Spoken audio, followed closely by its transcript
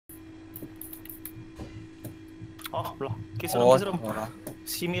Oh, belum. Oh, Kiserum. orang.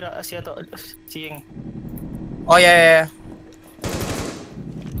 Si Mira, si atau si Ying. Oh ya ya ya.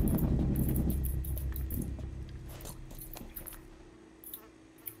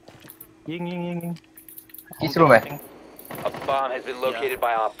 Ying. Kiserum eh? A bomb has been located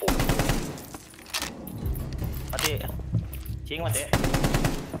by Op 4. Mati. Si Ying mati.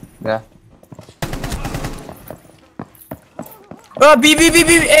 Dah. Oh, B.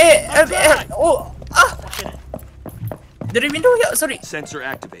 Oh, ah. Dari window ya, sorry. Sensor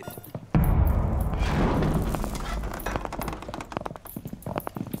activated.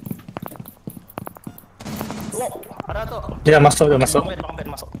 Wow, ada tu. Dia masuk. Bang bed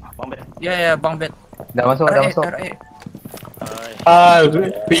masuk. Bang bed. Ya, Bang Bet. Dah masuk. Hai.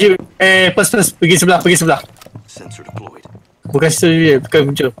 Pergi first pergi sebelah. Sensor deployed. Bukan situ dia, bukan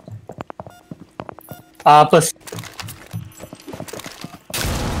muncul. First.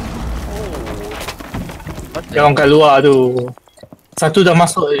 Yang orang kat luar tu. Satu dah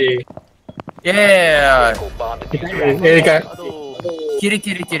masuk je. Yeah. Bomb diffuser active. Dekat. Aduh. Kiri.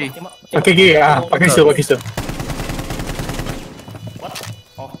 Pakai kiri. Pakai situ. What?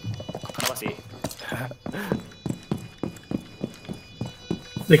 Oh, kenapa sih?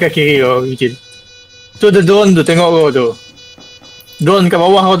 Dekat kiri kau, Eugene. Tu ada drone tu, tengok kau tu. Drone kat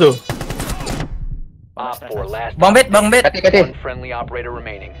bawah kau tu. Op 4 last. Bang Bet. Katil. One friendly operator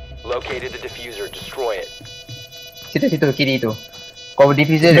remaining. Located the diffuser. Destroy it. Situ kiri tu. Kau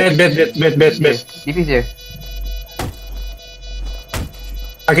diffuser je. Bed. Diffuser.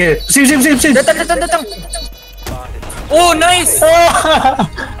 Okay, sim. Datang. Oh, nice.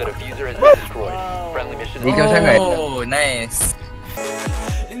 The diffuser has been destroyed. Friendly mission. Hijau sangat. Oh, nice.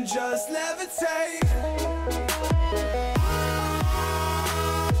 And just levitate.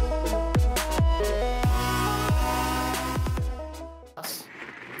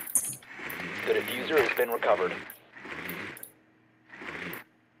 The diffuser has been recovered.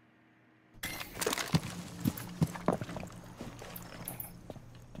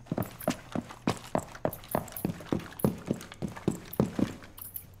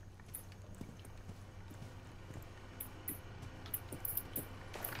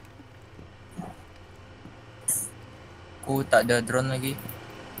 Aku tak ada drone lagi.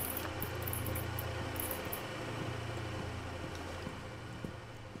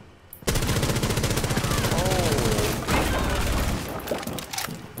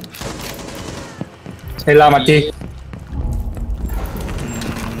 Sela mati.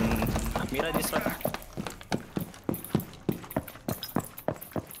 Mira di sebelah.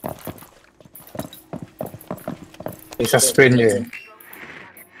 Bisa sprint je.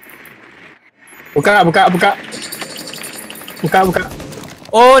 Buka.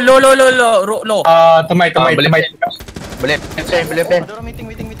 Oh, low. Temai. Boleh plan. Ada orang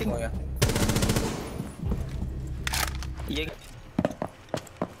meeting. Oh ya. Iya.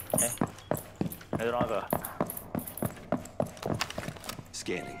 Ada orang apa?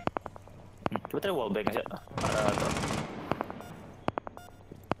 Scanning. Cuba try wallbang aja.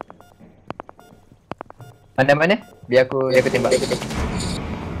 Mana? Biar aku tembak.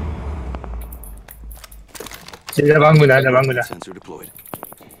 Dia dah bangun dah. Sensor deployed.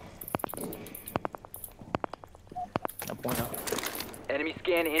 Apa dah? Enemy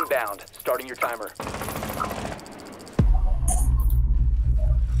scan inbound. Starting your timer.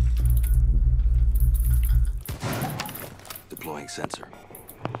 Deploying sensor.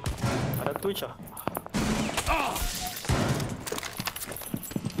 Ada Twitch ah.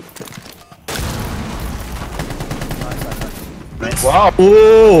 Wow.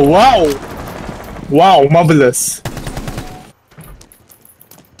 Oh, wow, marvelous.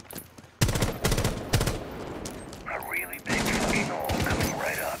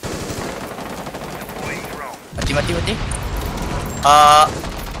 Mati. Woi.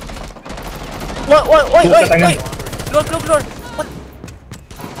 Keluar. What?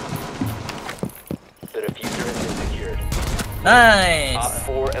 The diffuser has been secured. Nice. Op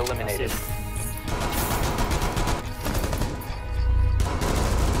 4 eliminated.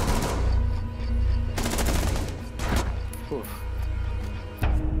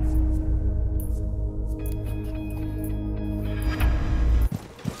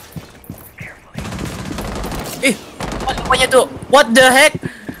 Kepala tu. What the heck?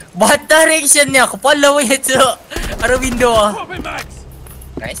 Batal reactionnya. Kepala punya tu. Ada window ah.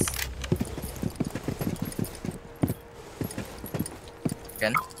 Nice.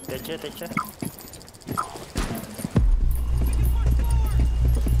 Kan? Teacher.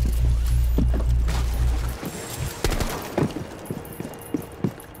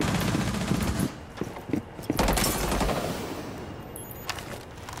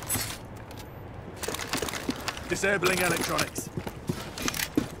 Disabling electronics.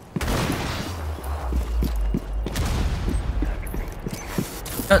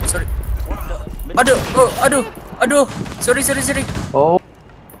 Sorry. Aduh, oh, aduh. Sorry. Oh,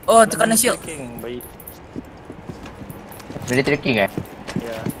 Oh, tekanan shield. Tracking, baik. boleh tracking eh?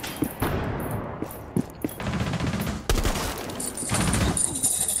 Ya.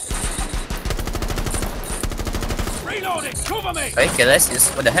 Reloading. Cover me. Okay, let's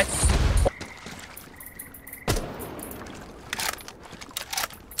use. What the heck?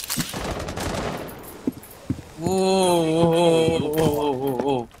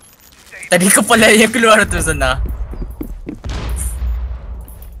 Oh. Tadi kepala yang keluar tu sana.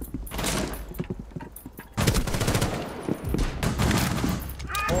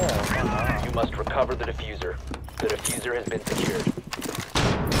 You must recover the diffuser. The diffuser has been secured.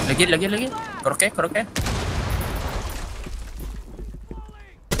 Lagi. Koroke.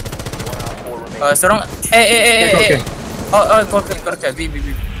 Seorang. Okay. Oh, koroke. B.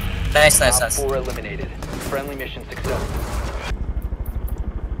 Nice. Op 4 eliminated. Friendly mission successful.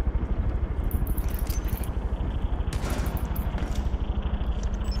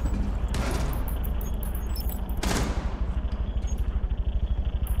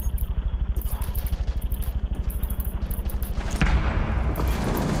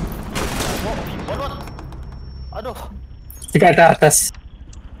 Aduh. Dekat atas.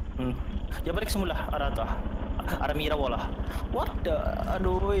 Dia balik semula arah tu. Arah Mira bola. What the?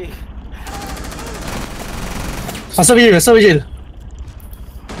 Aduh. Weh. Masuk bijil.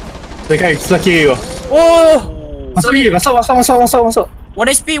 Dekat sebelah kiri kau. Oh. Masuk bijil, masuk. 1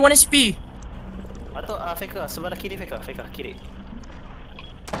 HP. Atau Faker sebelah kiri Faker kiri.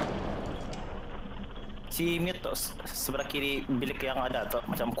 Si Mute tu sebelah kiri bilik yang ada tu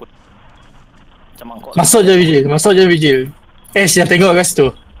macam kut. Macam mangkuk. Masuk je bijil. Yang tengok kat situ.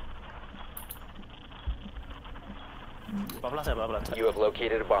 14. You have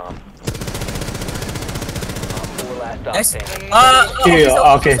located a bomb. Op 4 last stop Nice. standing. Okay,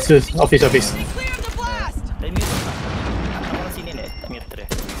 office. Dari Mute. Kamu sini ni Mute dia.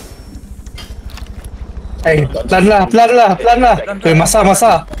 Pelan lah.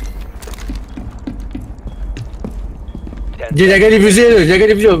 Masa. Dia jaga diffuser,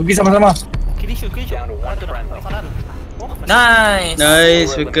 pergi sama-sama. Kiri shoot. Down to one friendly. Kanan. Oh,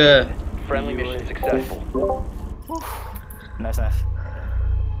 Nice. Suka. Friendly mission successful. Nice.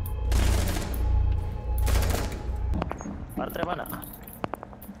 Partai mana?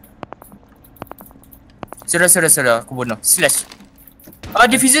 Sudah, aku bunuh. Slash.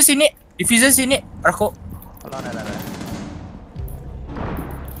 Diffuser sini. Rakuk. Ada.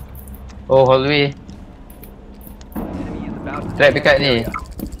 Oh, hallway. Trap dekat ni.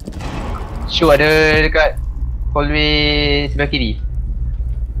 Show ada dekat hallway sebelah kiri.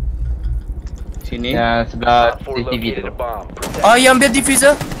 Sini. Yang sebelah Op 4 CCTV located tu. a bomb. Protect. Yang ambil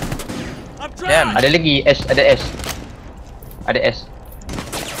diffuser. Damn. Ada lagi S, ada S. Ada S.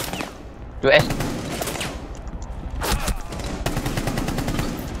 2S.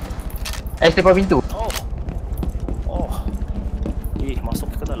 S depan pintu. Oh. Masuk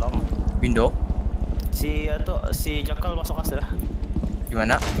ke dalam. Window. Si Jakal masuk kasar.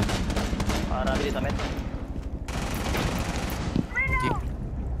 Gimana? Arah di tamet.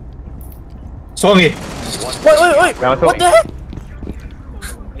 Sorry. Woi. Dah masuk. What the heck?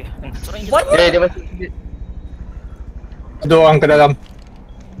 Sorang What? Dia masuk. Ada orang ke dalam.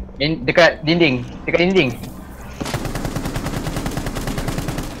 Dekat dinding.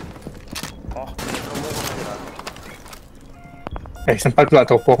 Oh, Sempat pula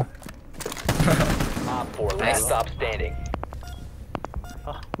topong. Op 4 last stop standing.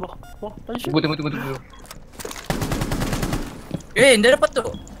 Wah, tadi shoot. Tunggu. Dia dapat tu.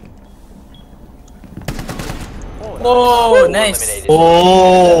 Oh, nice. Eliminated.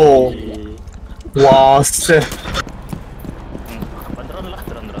 Oh. Wah, Drone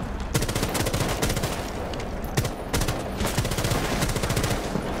lah.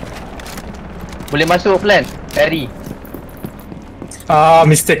 Boleh masuk plan. Harry.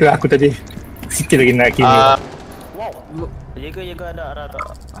 mistake lah aku tadi. Sikit lagi nak kini. Wow. Jaga ada arah tu.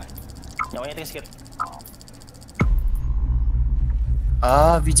 Nyawanya tinggi sikit.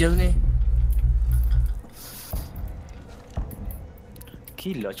 Vigil ni.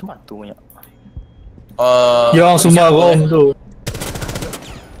 Gila, cuma tu punya. Yang semua rom tu.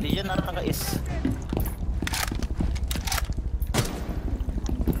 Dia nak tangga is.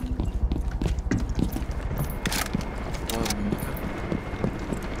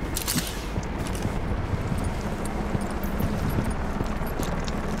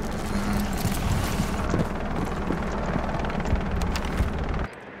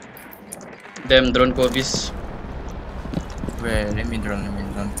 Damn, drone ko habis. Wait, let me drone.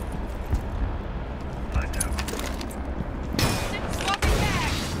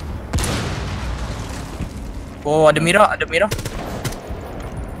 Oh, ada Mira.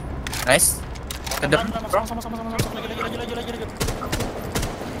 Nice. Kedep. Sama. Lagi.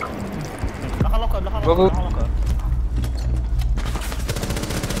 Belakang lokal. Go.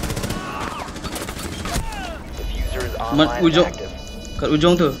 Diffuser is Mat online and ujung. active. Kat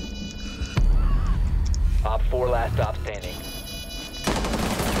ujung tu. Op 4 last stop standing.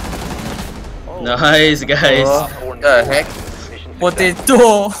 Nice guys. Op 4 The heck? Mission success.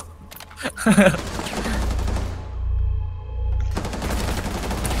 Potato.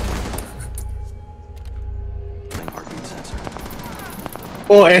 Heartbeat sensor.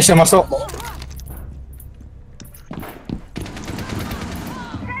 Oh, Ash yang masuk.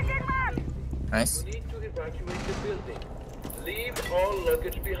 Nice.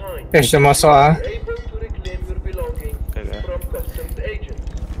 Ash yang masuk ah.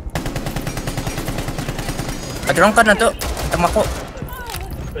 Ada orang kan tu. Tengok aku.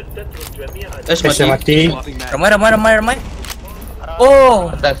 Ash Ash yang mati. mati. Ramai.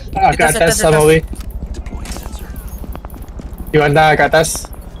 Oh. Atas. Kat atas Atas. sama weh. Deploying sensor. Di mana kat atas?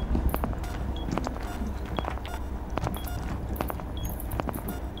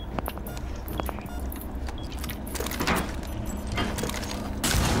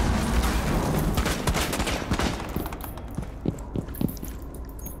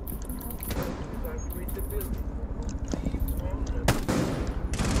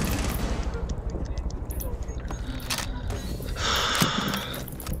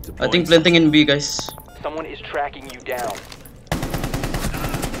 I think planting in B guys. Someone is tracking you down.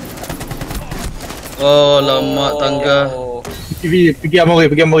 Oh lama tangga. Oh. Pergi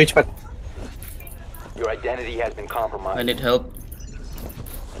Amori cepat. Your identity has been I compromised. need help.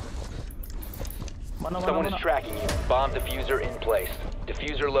 Someone is tracking you. Bomb diffuser in place.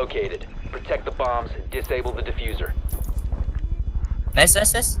 Diffuser located. Protect the bombs. Disable the diffuser. Nice.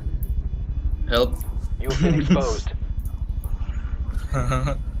 Help. You have been exposed.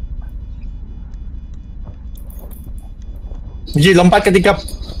 Ji lompat ke tingkap.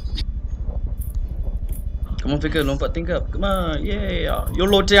 Come on Faker, lompat tingkap. Come on. Yeah.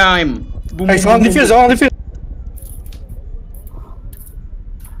 YOLO time. Boom. Hey, seorang defuse.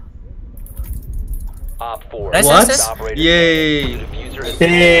 Op 4. Nice, What? nice. Operator Yay. The diffuser is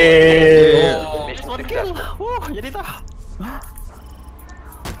Hey. mission successful. Jadi tak.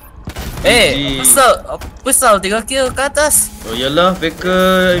 Pesal 3 kill ke atas. Oh yalah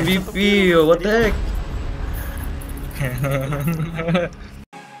Faker MVP. Oh, what the heck?